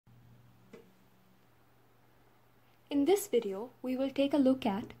In this video, we will take a look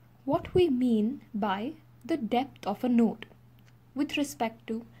at what we mean by the depth of a node with respect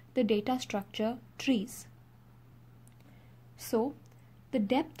to the data structure trees. So, the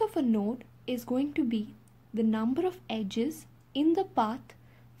depth of a node is going to be the number of edges in the path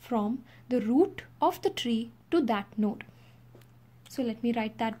from the root of the tree to that node. So let me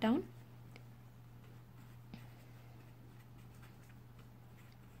write that down.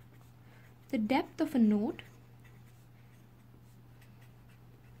 The depth of a node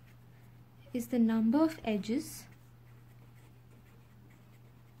is the number of edges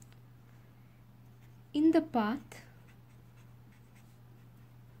in the path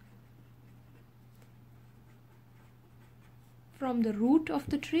from the root of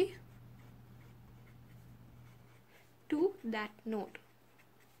the tree to that node.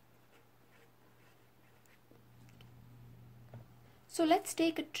 So let's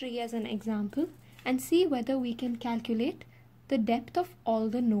take a tree as an example and see whether we can calculate the depth of all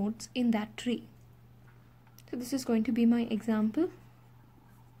the nodes in that tree. So this is going to be my example.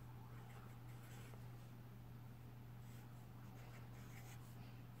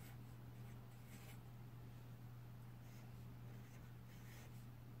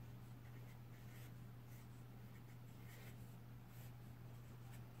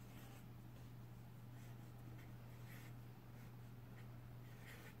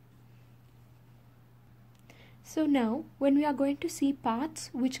 So now, when we are going to see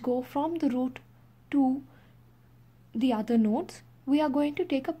paths which go from the root to the other nodes, we are going to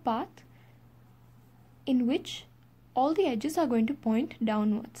take a path in which all the edges are going to point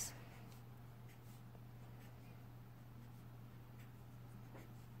downwards.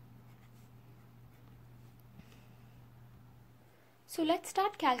 So let's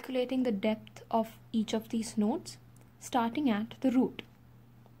start calculating the depth of each of these nodes, starting at the root.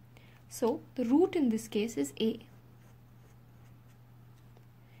 So the root in this case is A.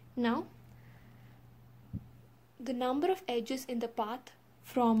 Now, the number of edges in the path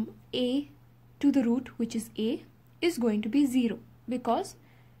from A to the root, which is A, is going to be 0 because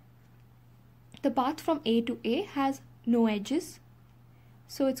the path from A to A has no edges.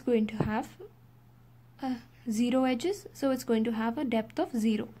 So it's going to have 0 edges. So it's going to have a depth of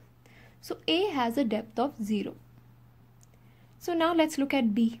 0. So A has a depth of 0. So now let's look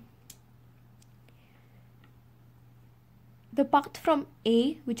at B. The path from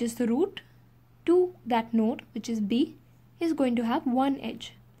A, which is the root, to that node, which is B, is going to have one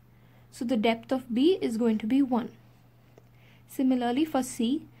edge. So the depth of B is going to be 1. Similarly for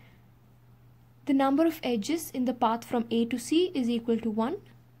C, the number of edges in the path from A to C is equal to 1.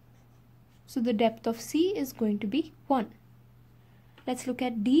 So the depth of C is going to be 1. Let's look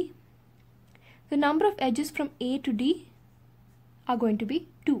at D. The number of edges from A to D are going to be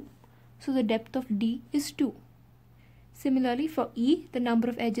 2. So the depth of D is 2. Similarly for E, the number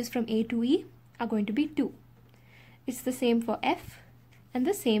of edges from A to E are going to be 2. It's the same for F and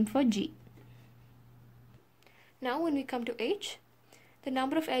the same for G. Now when we come to H, the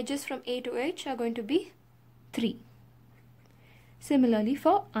number of edges from A to H are going to be 3. Similarly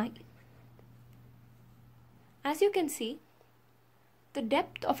for I. As you can see, the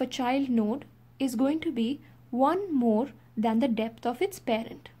depth of a child node is going to be 1 more than the depth of its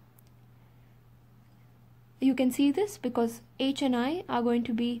parent. You can see this because H and I are going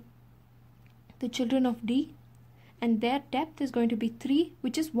to be the children of D, and their depth is going to be 3,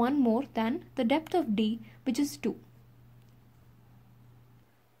 which is 1 more than the depth of D, which is 2.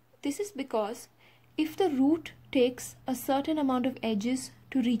 This is because if the root takes a certain amount of edges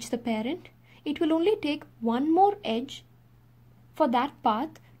to reach the parent, it will only take 1 more edge for that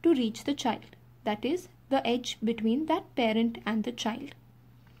path to reach the child. That is the edge between that parent and the child.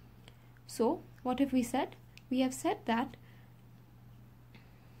 So what have we said? We have said that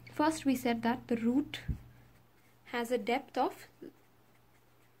first we said that the root has a depth of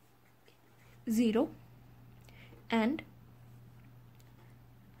 0 and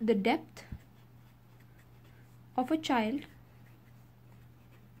the depth of a child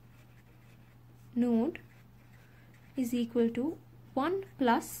node is equal to 1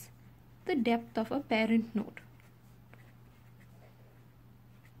 plus the depth of a parent node.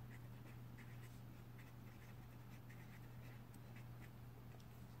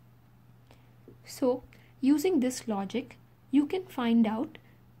 So, using this logic, you can find out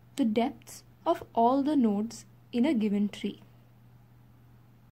the depths of all the nodes in a given tree.